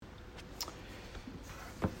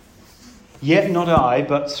Yet not I,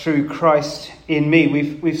 but through Christ in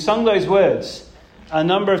me. We've sung those words a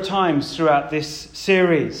number of times throughout this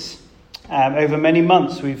series. Over many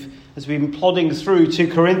months, as we've been plodding through 2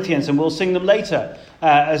 Corinthians, and we'll sing them later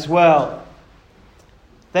as well.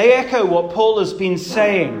 They echo what Paul has been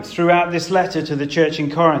saying throughout this letter to the church in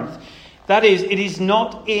Corinth. That is, it is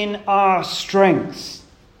not in our strength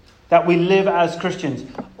that we live as Christians.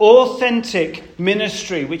 Authentic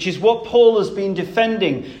ministry, which is what Paul has been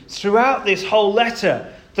defending throughout this whole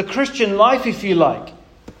letter. The Christian life, if you like,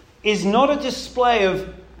 is not a display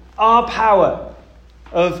of our power,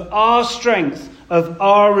 of our strength, of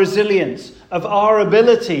our resilience, of our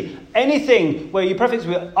ability. Anything where you prefix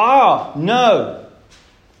with "our," no.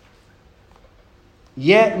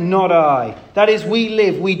 Yet not I. That is, we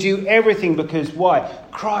live, we do everything because why?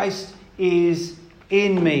 Christ is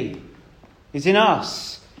in me, is in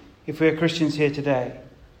us, if we are Christians here today.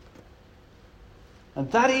 And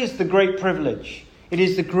that is the great privilege. It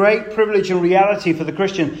is the great privilege and reality for the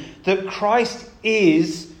Christian that Christ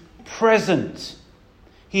is present.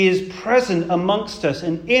 He is present amongst us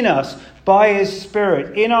and in us by his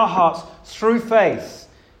Spirit, in our hearts, through faith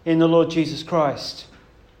in the Lord Jesus Christ.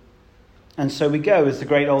 And so we go, as the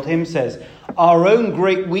great old hymn says, our own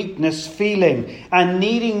great weakness feeling, and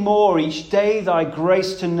needing more each day thy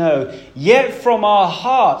grace to know. Yet from our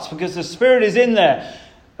hearts, because the Spirit is in there,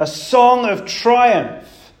 a song of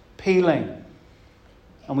triumph pealing.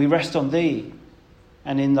 And we rest on thee,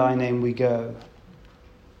 and in thy name we go.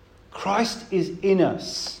 Christ is in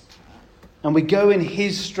us, and we go in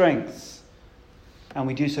his strength, and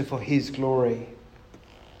we do so for his glory.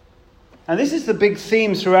 And this is the big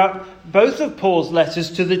theme throughout both of Paul's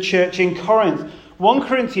letters to the church in Corinth. 1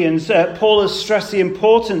 Corinthians, Paul has stressed the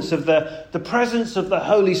importance of the presence of the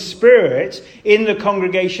Holy Spirit in the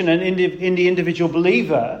congregation and in the individual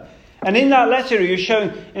believer. And in that letter, he was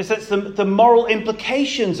showing, in a sense, the moral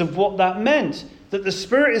implications of what that meant. That the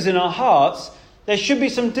Spirit is in our hearts. There should be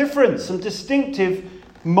some difference, some distinctive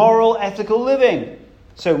moral, ethical living.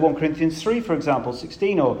 So 1 Corinthians 3, for example,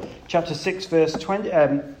 16, or chapter 6, verse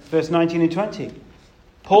 19 and 20.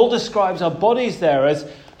 Paul describes our bodies there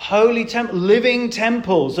as holy living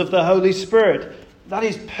temples of the Holy Spirit. That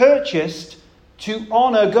is purchased to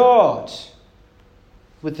honour God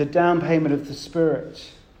with the down payment of the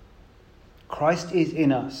Spirit. Christ is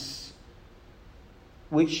in us,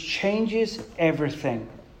 which changes everything.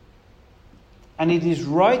 And it is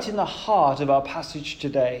right in the heart of our passage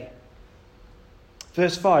today.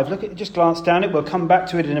 Verse 5, just glance down it. We'll come back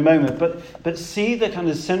to it in a moment. But see the kind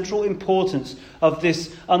of central importance of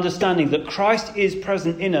this understanding that Christ is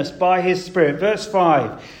present in us by his Spirit. Verse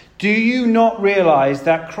 5, do you not realize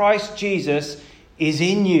that Christ Jesus is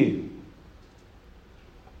in you?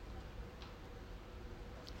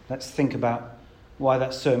 Let's think about why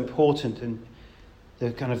that's so important and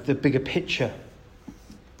the bigger picture.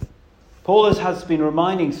 Paul has been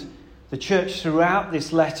reminding the church throughout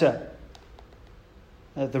this letter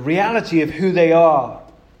the reality of who they are.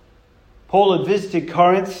 Paul had visited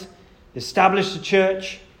Corinth, established the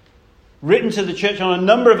church, written to the church on a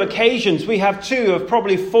number of occasions. We have 2 of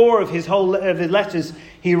probably 4 of his letters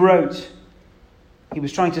he wrote. He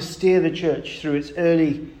was trying to steer the church through its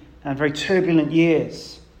early and very turbulent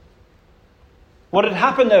years. What had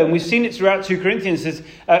happened, though, and we've seen it throughout 2 Corinthians, is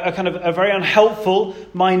a very unhelpful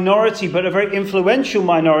minority, but a very influential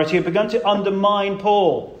minority, had begun to undermine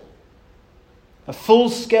Paul. A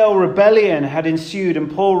full-scale rebellion had ensued,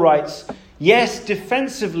 and Paul writes, yes,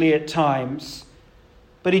 defensively at times,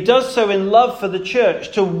 but he does so in love for the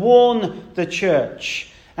church, to warn the church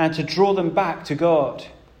and to draw them back to God.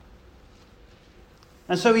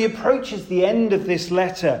 And so he approaches the end of this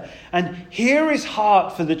letter, and here is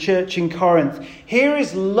heart for the church in Corinth. Here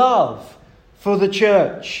is love for the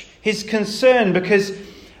church, his concern, because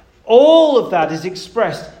all of that is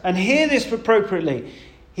expressed, and hear this appropriately,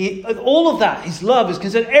 all of that, his love, is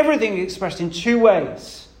concerned, everything is expressed in 2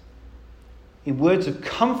 ways. In words of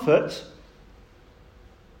comfort,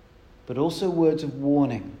 but also words of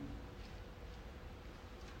warning.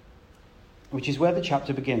 Which is where the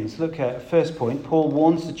chapter begins. Look at first point. Paul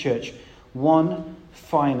warns the church one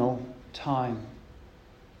final time.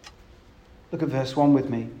 Look at verse 1 with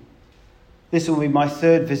me. This will be my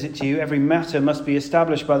 3rd visit to you. Every matter must be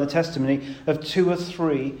established by the testimony of 2 or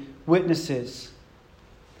 3 witnesses.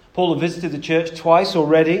 Paul had visited the church twice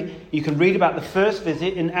already. You can read about the first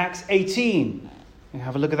visit in Acts 18. You can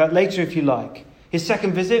have a look at that later if you like. His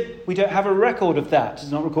second visit, we don't have a record of that.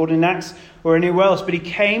 It's not recorded in Acts or anywhere else. But he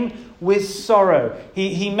came with sorrow.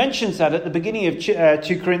 He mentions that at the beginning of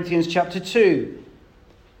 2 Corinthians chapter 2.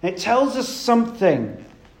 And it tells us something.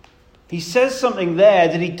 He says something there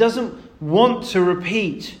that he doesn't want to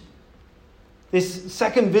repeat. This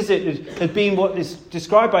second visit had been what is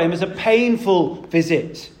described by him as a painful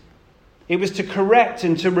visit. It was to correct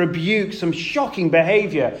and to rebuke some shocking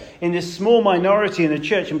behavior in this small minority in the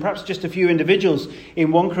church, and perhaps just a few individuals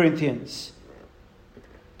in 1 Corinthians.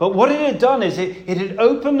 But what it had done is it had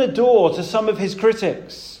opened the door to some of his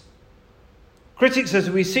critics. Critics, as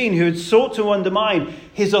we've seen, who had sought to undermine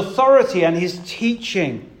his authority and his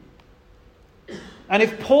teaching. And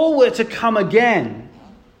if Paul were to come again,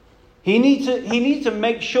 he needed to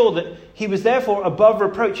make sure that he was therefore above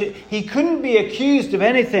reproach. He couldn't be accused of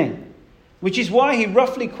anything. Which is why he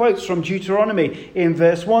roughly quotes from Deuteronomy in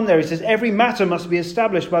verse 1 there. He says, every matter must be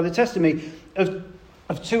established by the testimony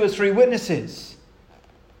of 2 or 3 witnesses.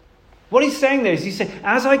 What he's saying there is, he's saying,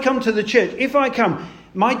 as I come to the church, if I come,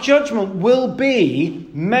 my judgment will be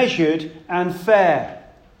measured and fair.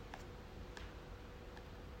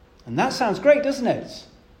 And that sounds great, doesn't it?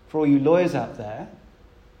 For all you lawyers out there.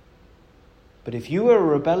 But if you are a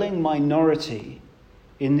rebelling minority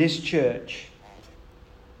in this church,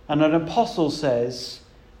 and an apostle says,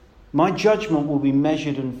 my judgment will be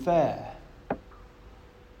measured and fair,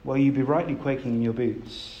 well, you'd be rightly quaking in your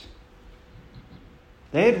boots.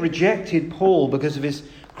 They had rejected Paul because of his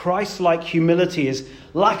Christ-like humility, his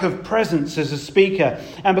lack of presence as a speaker,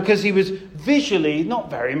 and because he was visually not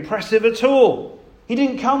very impressive at all. He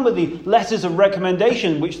didn't come with the letters of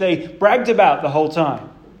recommendation which they bragged about the whole time.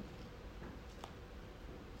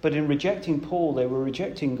 But in rejecting Paul, they were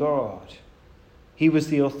rejecting God. He was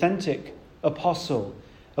the authentic apostle,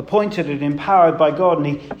 appointed and empowered by God,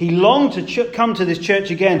 and he longed to come to this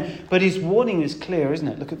church again. But his warning is clear, isn't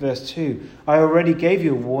it? Look at verse 2. I already gave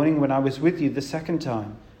you a warning when I was with you the second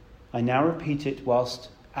time. I now repeat it whilst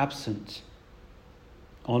absent.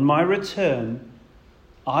 On my return,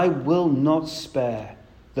 I will not spare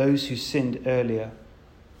those who sinned earlier,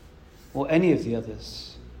 or any of the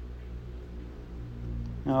others.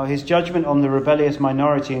 Now, his judgment on the rebellious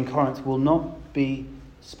minority in Corinth will not be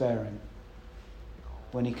sparing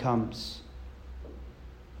when he comes.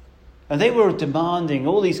 And they were demanding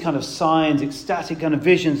all these kind of signs, ecstatic kind of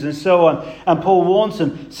visions and so on. And Paul warns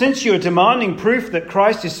them, since you are demanding proof that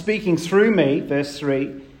Christ is speaking through me, verse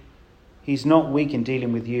 3, he's not weak in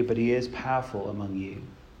dealing with you, but he is powerful among you.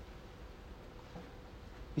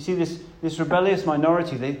 You see, this rebellious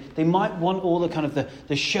minority, they might want all the kind of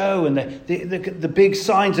the show and the big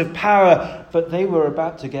signs of power, but they were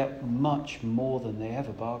about to get much more than they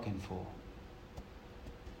ever bargained for.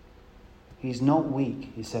 He's not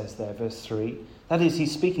weak, he says there, verse 3. That is,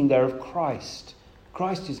 he's speaking there of Christ.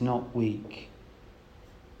 Christ is not weak.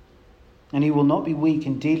 And he will not be weak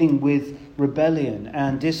in dealing with rebellion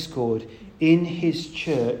and discord in his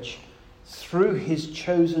church through his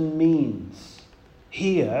chosen means.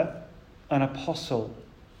 Here, an apostle.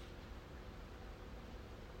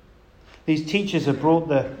 These teachers have brought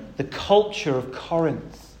the culture of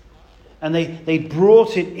Corinth, and they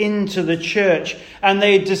brought it into the church, and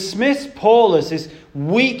they dismissed Paul as this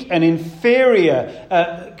weak and inferior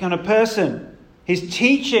kind of person. His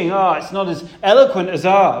teaching, it's not as eloquent as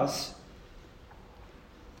ours.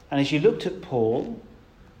 And as you looked at Paul,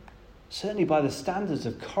 certainly by the standards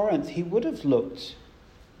of Corinth, he would have looked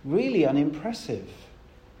really unimpressive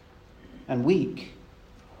and weak.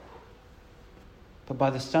 But by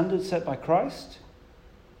the standards set by Christ,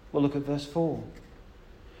 well, look at verse 4.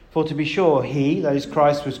 For to be sure, he, that is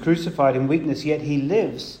Christ, was crucified in weakness, yet he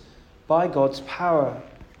lives by God's power.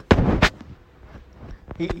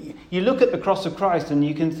 You look at the cross of Christ and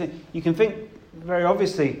you can think very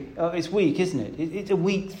obviously, it's weak, isn't it? It's a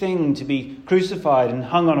weak thing to be crucified and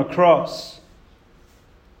hung on a cross.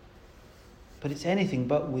 But it's anything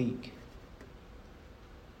but weak.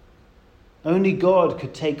 Only God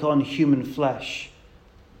could take on human flesh,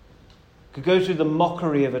 could go through the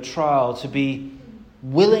mockery of a trial, to be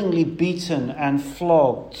willingly beaten and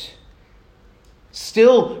flogged,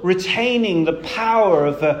 still retaining the power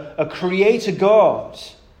of a creator God,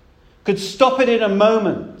 could stop it in a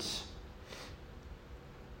moment.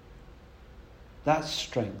 That's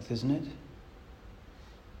strength, isn't it?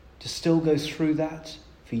 To still go through that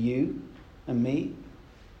for you and me.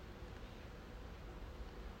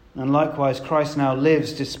 And likewise, Christ now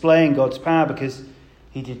lives displaying God's power because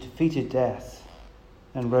he defeated death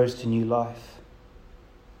and rose to new life.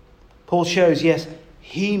 Paul shows, yes,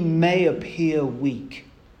 he may appear weak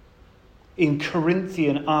in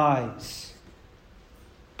Corinthian eyes.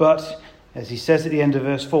 But, as he says at the end of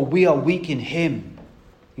verse 4, we are weak in him,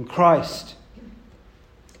 in Christ.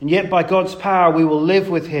 And yet by God's power we will live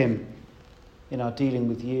with him in our dealing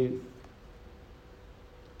with you.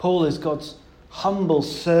 Paul is God's humble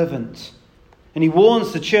servant, And he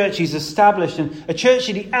warns the church he's established, and a church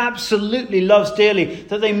that he absolutely loves dearly,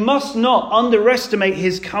 that they must not underestimate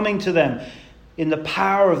his coming to them in the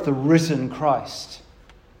power of the risen Christ.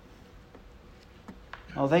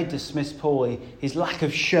 Oh, they dismiss Paul, his lack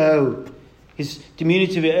of show, his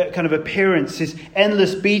diminutive kind of appearance, his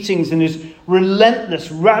endless beatings, and his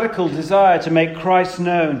relentless, radical desire to make Christ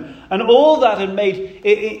known. And all that had made,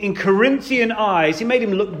 in Corinthian eyes, it made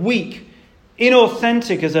him look weak,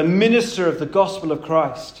 inauthentic as a minister of the gospel of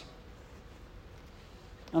Christ.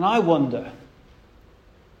 And I wonder,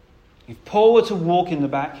 if Paul were to walk in the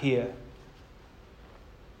back here,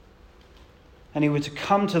 and he were to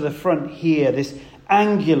come to the front here, this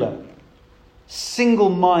angular,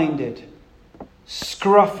 single-minded,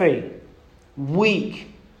 scruffy,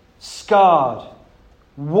 weak, scarred,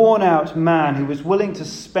 worn-out man who was willing to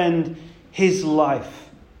spend his life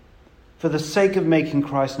for the sake of making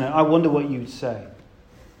Christ known, I wonder what you'd say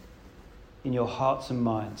in your hearts and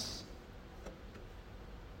minds.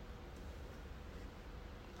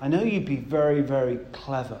 I know you'd be very, very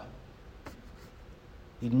clever.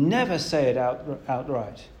 You'd never say it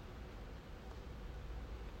outright.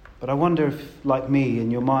 But I wonder if, like me,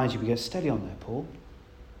 in your mind, you'd be steady on there, Paul.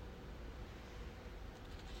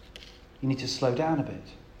 You need to slow down a bit.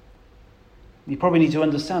 You probably need to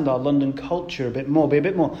understand our London culture a bit more. Be a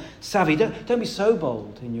bit more savvy. Don't be so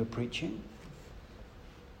bold in your preaching.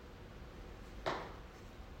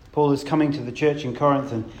 Paul is coming to the church in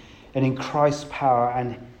Corinth and in Christ's power,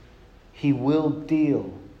 and he will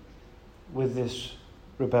deal with this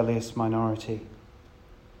rebellious minority.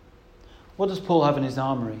 What does Paul have in his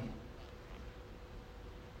armory?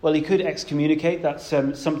 Well, he could excommunicate. That's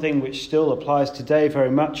something which still applies today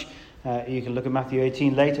very much. You can look at Matthew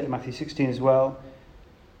 18 later, Matthew 16 as well.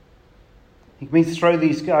 He can throw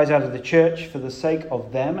these guys out of the church for the sake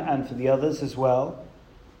of them and for the others as well.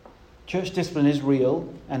 Church discipline is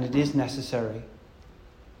real and it is necessary.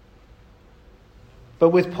 But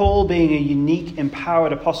with Paul being a unique,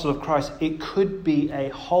 empowered apostle of Christ, it could be a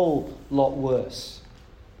whole lot worse.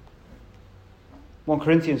 1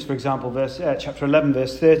 Corinthians, for example, chapter 11,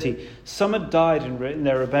 verse 30. Some had died in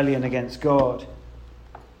their rebellion against God.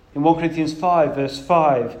 In 1 Corinthians 5, verse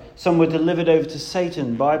 5, some were delivered over to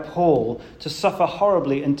Satan by Paul to suffer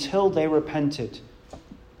horribly until they repented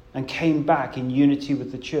and came back in unity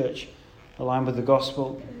with the church, aligned with the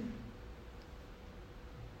gospel.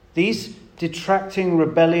 These detracting,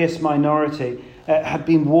 rebellious minority had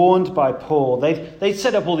been warned by Paul. They'd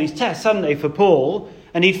set up all these tests, hadn't they, for Paul,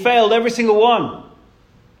 and he'd failed every single one.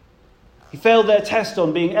 He failed their test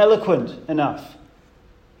on being eloquent enough.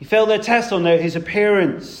 He failed their test on his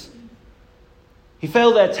appearance. He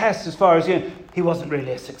failed their test as far as, he wasn't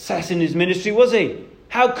really a success in his ministry, was he?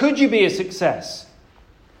 How could you be a success?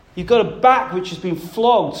 You've got a back which has been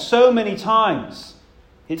flogged so many times.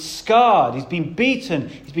 It's scarred. He's been beaten.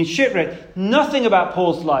 He's been shipwrecked. Nothing about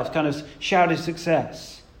Paul's life kind of shouted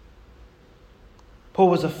success. Paul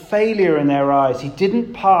was a failure in their eyes. He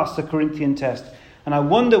didn't pass the Corinthian test. And I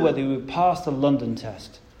wonder whether he would pass the London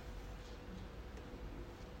test.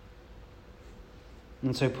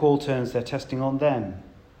 And so Paul turns their testing on them,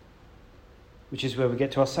 which is where we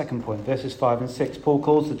get to our second point, verses 5 and 6. Paul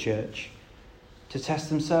calls the church to test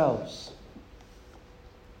themselves.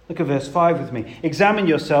 Look at verse 5 with me. Examine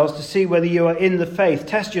yourselves to see whether you are in the faith.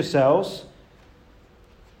 Test yourselves.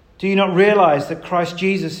 Do you not realize that Christ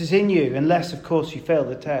Jesus is in you? Unless, of course, you fail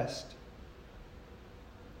the test.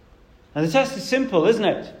 Now, the test is simple, isn't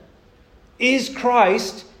it? Is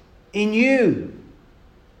Christ in you?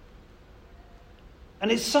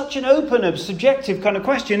 And it's such an open, subjective kind of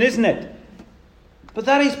question, isn't it? But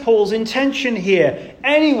that is Paul's intention here.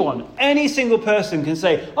 Anyone, any single person can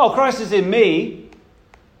say, oh, Christ is in me.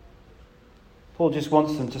 Paul just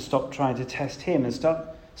wants them to stop trying to test him and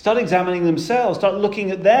start examining themselves, start looking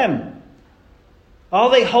at them. Are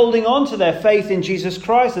they holding on to their faith in Jesus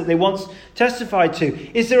Christ that they once testified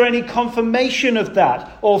to? Is there any confirmation of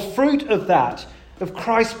that or fruit of that, of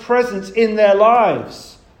Christ's presence in their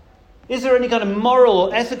lives? Is there any kind of moral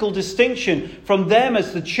or ethical distinction from them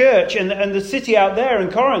as the church and the city out there in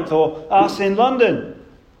Corinth or us in London?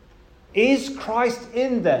 Is Christ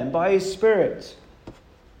in them by his Spirit?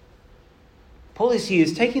 Paul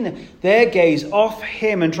is taking their gaze off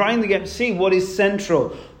him and trying to get to see what is central.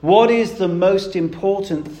 What is the most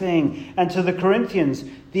important thing? And to the Corinthians,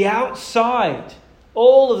 the outside,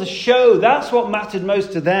 all of the show, that's what mattered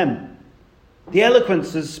most to them. The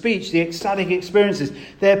eloquence of speech, the ecstatic experiences,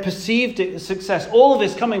 their perceived success, all of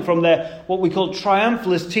this coming from their what we call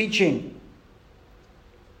triumphalist teaching.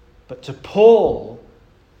 But to Paul,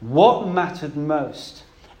 what mattered most,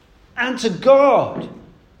 and to God,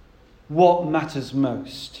 what matters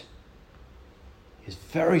most is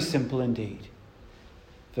very simple indeed.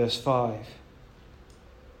 Verse 5.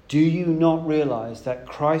 Do you not realize that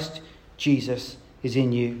Christ Jesus is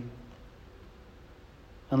in you?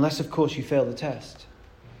 Unless, of course, you fail the test.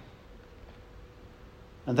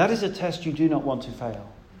 And that is a test you do not want to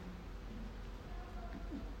fail.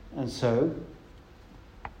 And so,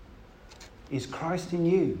 is Christ in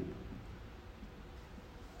you?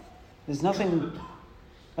 There's nothing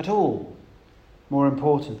at all more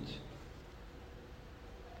important.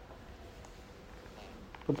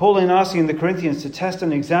 But Paul, in asking the Corinthians to test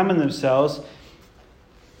and examine themselves,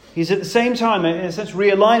 he's at the same time, in a sense,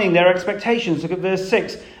 realigning their expectations. Look at verse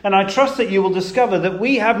 6. And I trust that you will discover that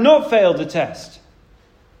we have not failed the test.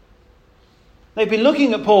 They've been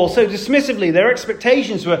looking at Paul so dismissively. Their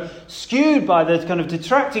expectations were skewed by the kind of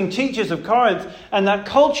detracting teachers of Corinth and that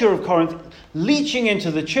culture of Corinth leaching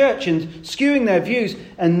into the church and skewing their views.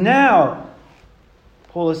 And now,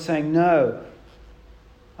 Paul is saying, no,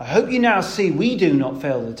 I hope you now see we do not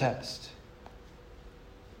fail the test.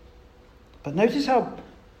 But notice how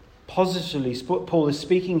positively Paul is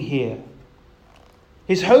speaking here.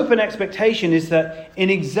 His hope and expectation is that in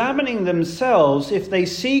examining themselves, if they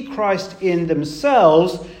see Christ in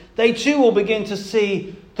themselves, they too will begin to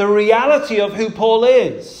see the reality of who Paul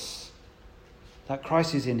is. That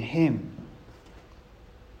Christ is in him.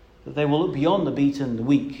 That they will look beyond the beaten, the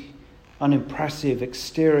weak, unimpressive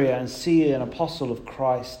exterior and see an apostle of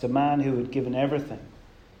Christ, a man who had given everything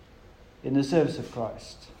in the service of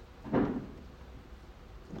Christ.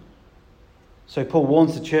 So Paul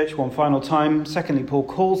warns the church one final time. Secondly, Paul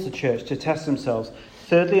calls the church to test themselves.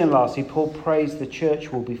 Thirdly and lastly, Paul prays the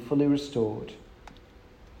church will be fully restored.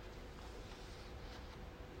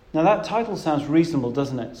 Now that title sounds reasonable,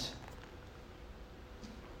 doesn't it?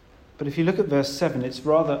 But if you look at verse 7, it's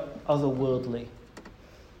rather otherworldly.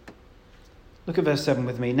 Look at verse 7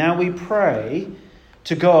 with me. Now we pray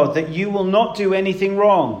to God that you will not do anything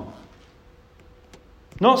wrong.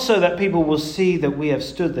 Not so that people will see that we have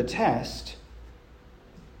stood the test,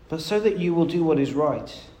 but so that you will do what is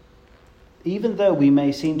right, even though we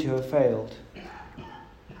may seem to have failed.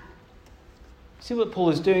 See what Paul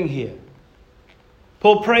is doing here?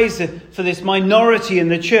 Paul prays for this minority in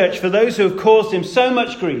the church, for those who have caused him so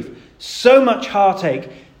much grief, so much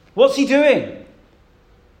heartache. What's he doing?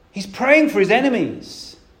 He's praying for his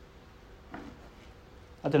enemies.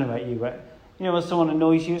 I don't know about you, but you know when someone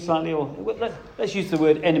annoys you slightly, or let's use the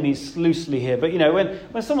word enemies loosely here, but you know,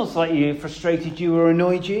 when someone's slightly frustrated you or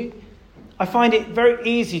annoyed you, I find it very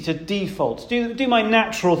easy to default, do my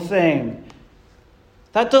natural thing.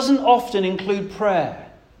 That doesn't often include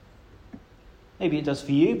prayer. Maybe it does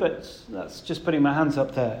for you, but that's just putting my hands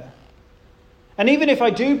up there. And even if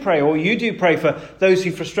I do pray, or you do pray for those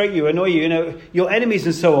who frustrate you, annoy you, your enemies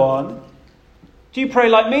and so on, do you pray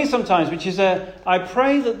like me sometimes, which is I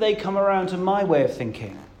pray that they come around to my way of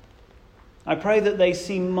thinking. I pray that they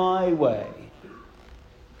see my way,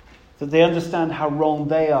 that they understand how wrong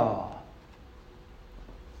they are.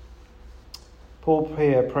 Paul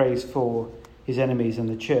here prays for his enemies and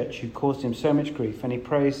the church who caused him so much grief, and he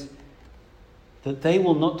prays that they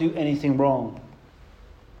will not do anything wrong.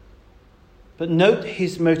 But note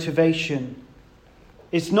his motivation.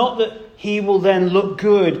 It's not that he will then look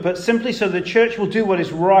good, but simply so the church will do what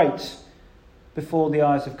is right before the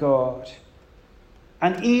eyes of God.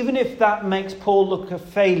 And even if that makes Paul look a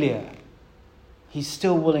failure, he's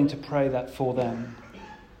still willing to pray that for them.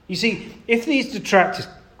 You see, if these detractors,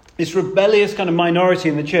 this rebellious kind of minority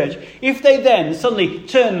in the church, if they then suddenly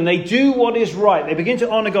turn and they do what is right, they begin to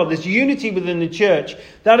honour God, there's unity within the church,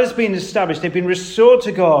 that has been established, they've been restored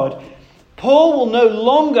to God, Paul will no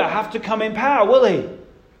longer have to come in power, will he?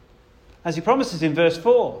 As he promises in verse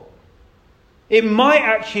 4. It might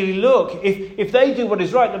actually look, if they do what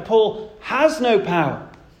is right, that Paul has no power.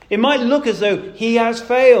 It might look as though he has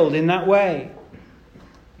failed in that way.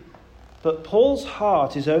 But Paul's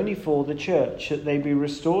heart is only for the church, that they be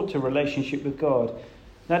restored to relationship with God.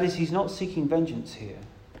 That is, he's not seeking vengeance here.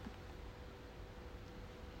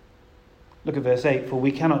 Look at verse 8. For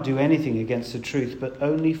we cannot do anything against the truth, but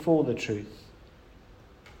only for the truth.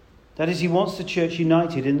 That is, he wants the church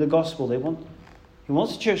united in the gospel. He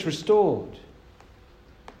wants the church restored.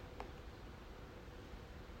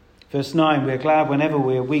 Verse 9, we are glad whenever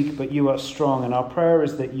we are weak, but you are strong, and our prayer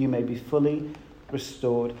is that you may be fully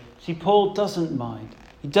restored. See, Paul doesn't mind.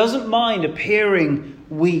 He doesn't mind appearing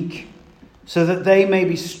weak, so that they may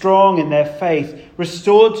be strong in their faith,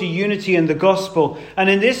 restored to unity in the gospel. And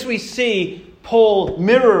in this we see Paul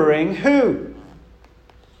mirroring who?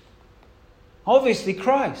 Obviously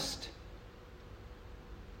Christ.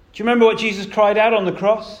 Do you remember what Jesus cried out on the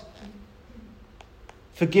cross?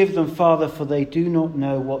 Forgive them, Father, for they do not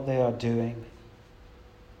know what they are doing.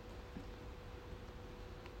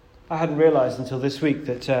 I hadn't realized until this week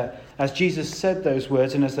that as Jesus said those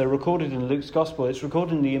words, and as they're recorded in Luke's Gospel, it's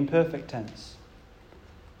recorded in the imperfect tense.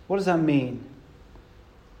 What does that mean?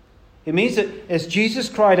 It means that as Jesus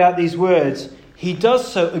cried out these words, he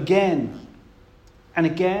does so again and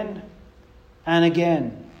again and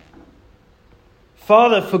again.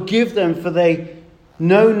 Father, forgive them, for they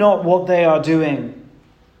know not what they are doing.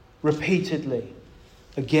 Repeatedly,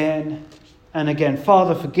 again and again.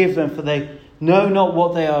 Father, forgive them, for they know not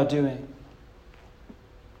what they are doing.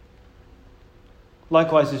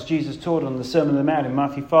 Likewise, as Jesus taught on the Sermon on the Mount in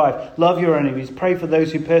Matthew 5, love your enemies, pray for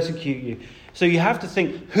those who persecute you. So you have to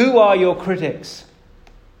think, who are your critics?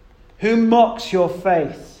 Who mocks your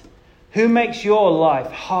faith? Who makes your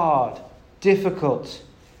life hard, difficult?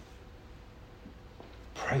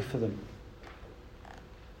 Pray for them.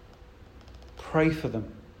 Pray for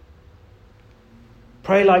them.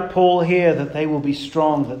 Pray like Paul here, that they will be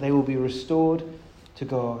strong, that they will be restored to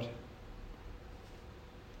God.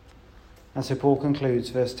 And so Paul concludes,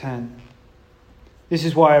 verse 10. This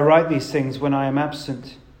is why I write these things when I am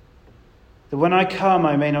absent, that when I come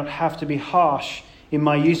I may not have to be harsh in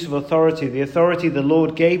my use of authority, the authority the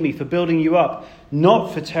Lord gave me for building you up,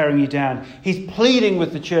 not for tearing you down. He's pleading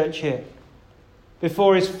with the church here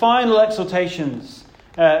before his final exhortations,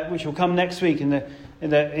 which will come next week in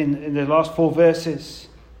the last 4 verses.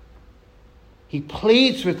 He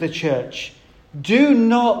pleads with the church, do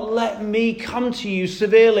not let me come to you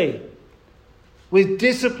severely, with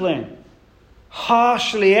discipline,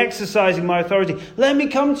 harshly exercising my authority. Let me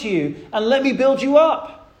come to you and let me build you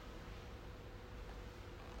up.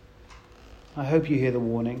 I hope you hear the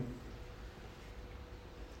warning,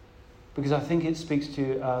 because I think it speaks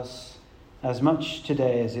to us as much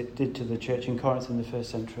today as it did to the church in Corinth in the first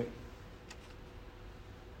century.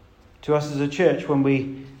 To us as a church, when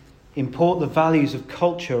we import the values of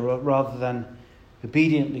culture rather than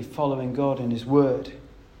obediently following God in his word,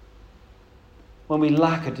 when we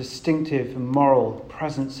lack a distinctive and moral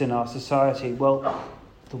presence in our society, well,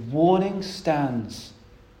 the warning stands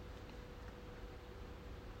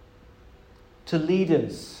to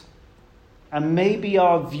leaders, and maybe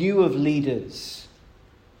our view of leaders.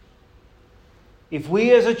 If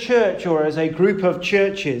we as a church or as a group of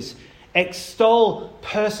churches extol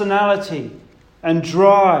personality and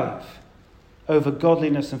drive over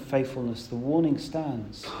godliness and faithfulness, the warning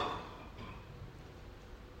stands.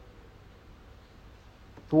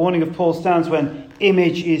 The warning of Paul stands when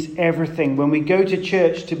image is everything, when we go to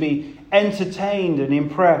church to be entertained and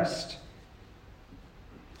impressed.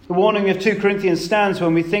 The warning of 2 Corinthians stands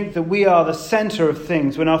when we think that we are the centre of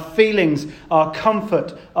things, when our feelings, our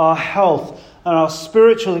comfort, our health, and our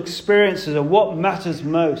spiritual experiences are what matters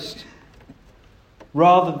most,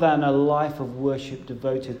 rather than a life of worship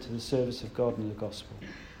devoted to the service of God and the gospel.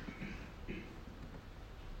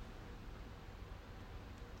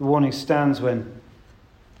 The warning stands when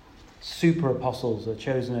super apostles are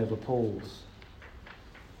chosen over Pauls.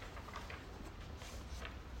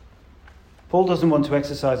 Paul doesn't want to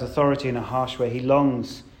exercise authority in a harsh way.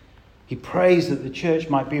 He prays that the church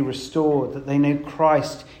might be restored, that they know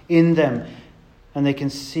Christ in them, and they can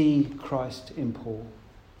see Christ in Paul.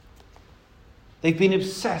 They've been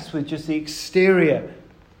obsessed with just the exterior,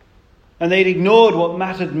 and they'd ignored what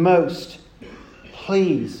mattered most.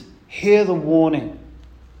 Please, hear the warning.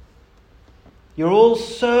 You're all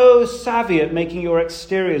so savvy at making your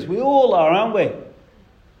exteriors. We all are, aren't we?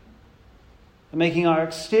 And making our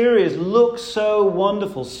exteriors look so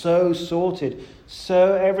wonderful, so sorted,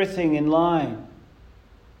 so everything in line.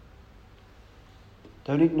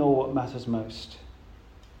 Don't ignore what matters most.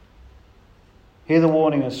 Hear the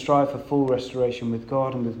warning and strive for full restoration with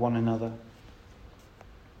God and with one another.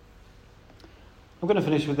 I'm going to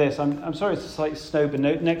finish with this. I'm sorry it's a slight snow, but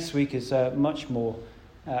next week is much more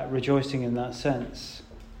rejoicing in that sense.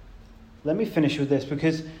 Let me finish with this,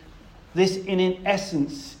 because this, in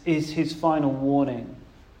essence, is his final warning.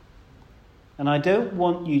 And I don't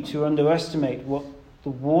want you to underestimate what the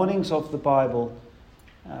warnings of the Bible,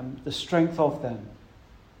 the strength of them.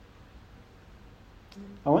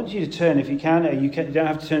 I want you to turn, if you can, you don't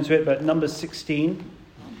have to turn to it, but Numbers 16.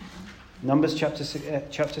 Numbers chapter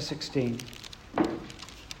 16.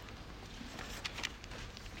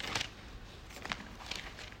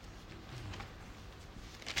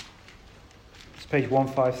 It's page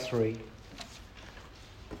 153.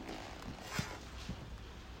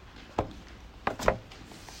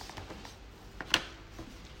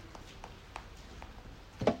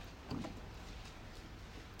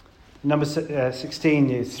 Number 16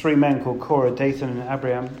 is 3 men called Korah, Dathan and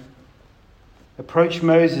Abiram. approached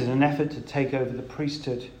Moses in an effort to take over the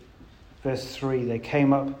priesthood. Verse 3, they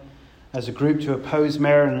came up as a group to oppose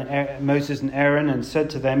Moses and Aaron and said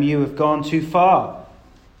to them, "You have gone too far.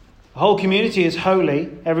 The whole community is holy,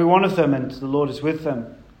 every one of them, and the Lord is with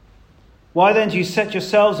them. Why then do you set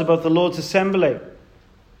yourselves above the Lord's assembly?"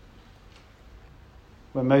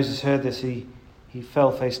 When Moses heard this, he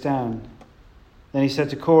fell face down. Then he said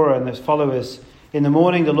to Korah and his followers, "In the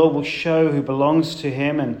morning the Lord will show who belongs to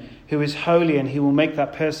him and who is holy, and he will make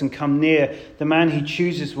that person come near. The man he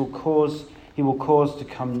chooses he will cause to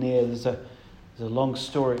come near." There's a long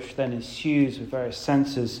story which then ensues with various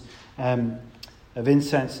censers of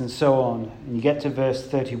incense and so on. And you get to verse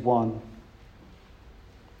 31.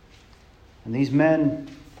 And these men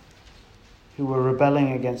who were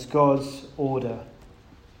rebelling against God's order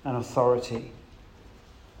and authority,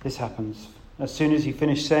 this happens. As soon as he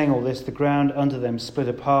finished saying all this, the ground under them split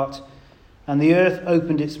apart, and the earth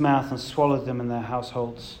opened its mouth and swallowed them and their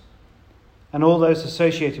households. And all those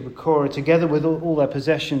associated with Korah, together with all their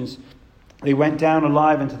possessions, they went down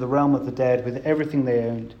alive into the realm of the dead with everything they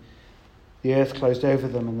owned. The earth closed over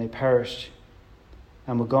them, and they perished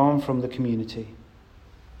and were gone from the community.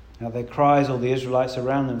 At their cries, all the Israelites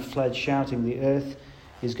around them fled, shouting, "The earth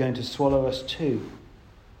is going to swallow us too."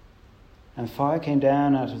 And fire came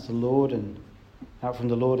down out from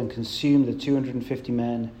the Lord and consumed the 250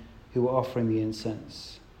 men who were offering the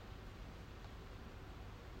incense.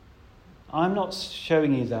 I'm not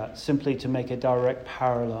showing you that simply to make a direct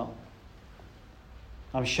parallel.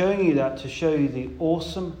 I'm showing you that to show you the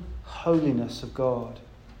awesome holiness of God.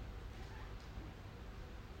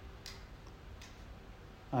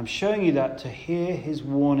 I'm showing you that to hear his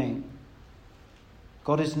warning.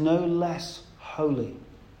 God is no less holy.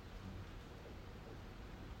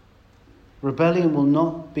 Rebellion will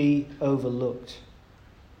not be overlooked.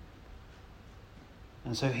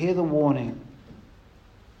 And so hear the warning.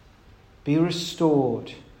 Be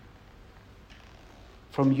restored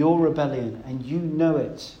from your rebellion, and you know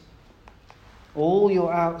it. All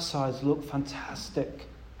your outsides look fantastic.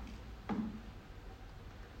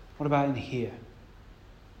 What about in here?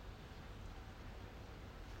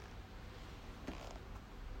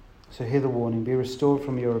 So hear the warning. Be restored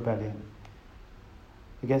from your rebellion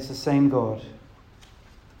against the same God.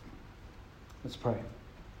 Let's pray.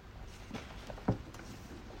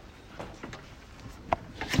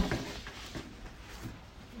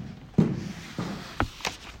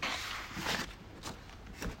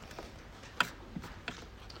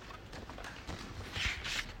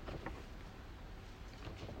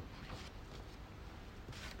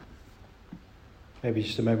 Maybe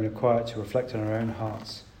just a moment of quiet to reflect on our own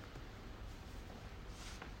hearts.